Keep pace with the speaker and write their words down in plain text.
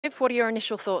positive. What are your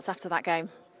initial thoughts after that game?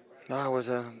 No, I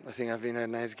think it's been a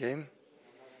nice game.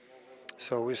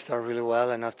 So we start really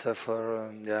well, and after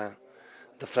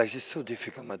the flash is so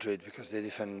difficult, Madrid, because they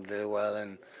defend really well,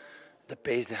 and the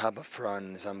pace they have up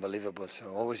front is unbelievable.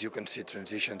 So always you can see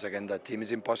transitions against that team.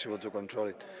 It's impossible to control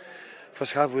it.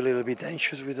 First half, we're a little bit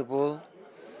anxious with the ball.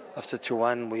 After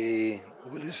 2-1, we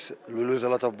lose a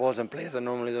lot of balls and players that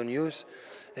normally don't use.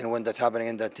 And when that's happening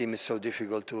in that team, it's so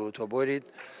difficult to avoid it.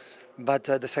 But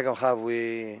the second half,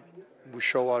 we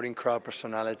show our incredible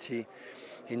personality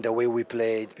in the way we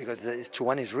played, because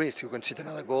 2-1 is risk. You can see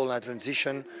another goal, a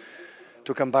transition.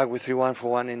 To come back with 3-1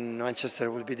 for one in Manchester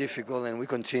will be difficult, and we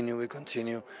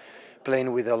continue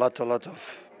playing with a lot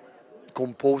of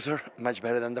composure, much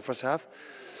better than the first half.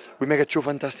 We make 2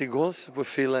 fantastic goals with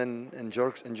Phil and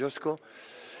Josko.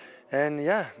 And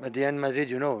yeah, at the end, Madrid,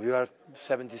 you are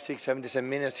 76, 77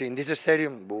 minutes in this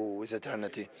stadium, boo, it's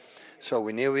eternity. So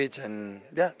we knew it, and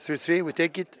yeah, 3-3, we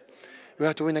take it. We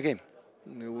have to win a game.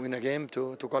 We win a game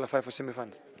to qualify for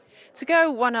semi-finals. To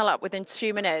go 1-0 up within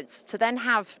 2 minutes, to then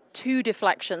have 2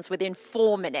 deflections within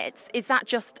 4 minutes, is that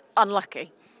just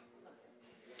unlucky?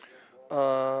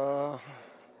 Well,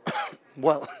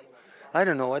 I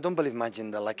don't know. I don't believe much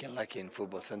in the lucky in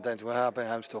football. Sometimes what happens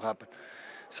has to happen.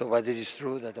 So, but it is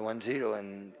true that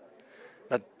 1-0,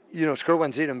 but score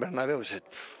 1-0 in Bernabéu is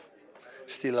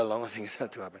still a lot of things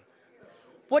have to happen.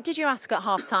 What did you ask at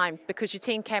half-time? Because your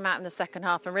team came out in the second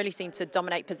half and really seemed to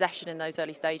dominate possession in those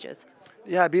early stages.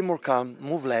 Yeah, be more calm,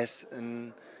 move less,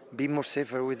 and be more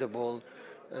safer with the ball,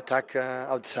 attack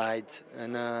outside,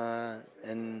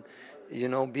 and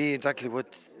be exactly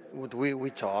what we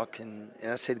talk. And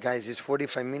I said, guys, it's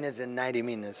 45 minutes and 90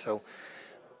 minutes, so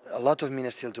a lot of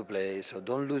minutes still to play. So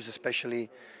don't lose, especially,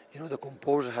 the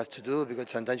composure have to do, because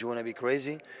sometimes you want to be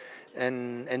crazy,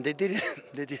 and they did it.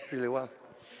 They did really well.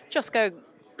 Josko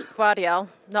Guardiola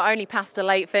not only passed a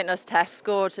late fitness test,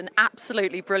 scored an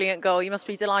absolutely brilliant goal. You must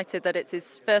be delighted that it's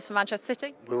his first for Manchester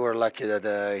City. We were lucky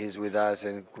that he's with us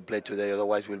and could play today.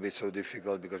 Otherwise, it will be so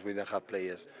difficult because we don't have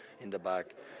players in the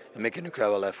back. And make an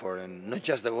incredible effort, and not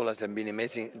just the goal has been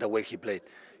amazing. The way he played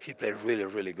really,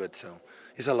 really good. So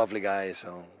he's a lovely guy.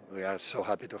 So we are so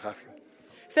happy to have him.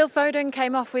 Phil Foden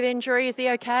came off with injury. Is he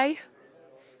okay?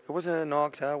 It was a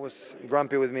knock. I was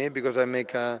grumpy with me because I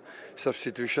make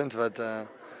substitutions, but.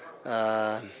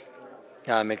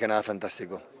 Yeah, making a fantastic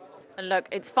goal. And look,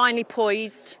 it's finally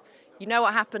poised. You know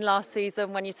what happened last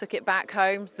season when you took it back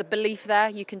home. Is the belief there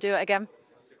you can do it again?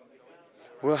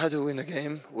 We'll have to win the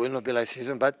game. Will not be last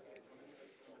season, but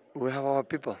we have our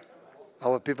people.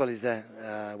 Our people is there.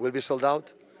 We'll be sold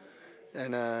out,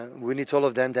 and we need all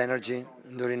of them, the energy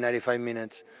during 95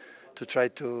 minutes to try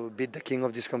to beat the king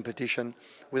of this competition.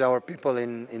 With our people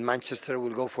in Manchester,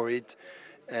 we'll go for it,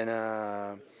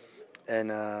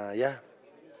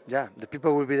 yeah, the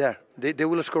people will be there. They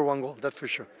will score 1 goal, that's for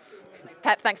sure.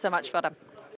 Pep, thanks so much for that.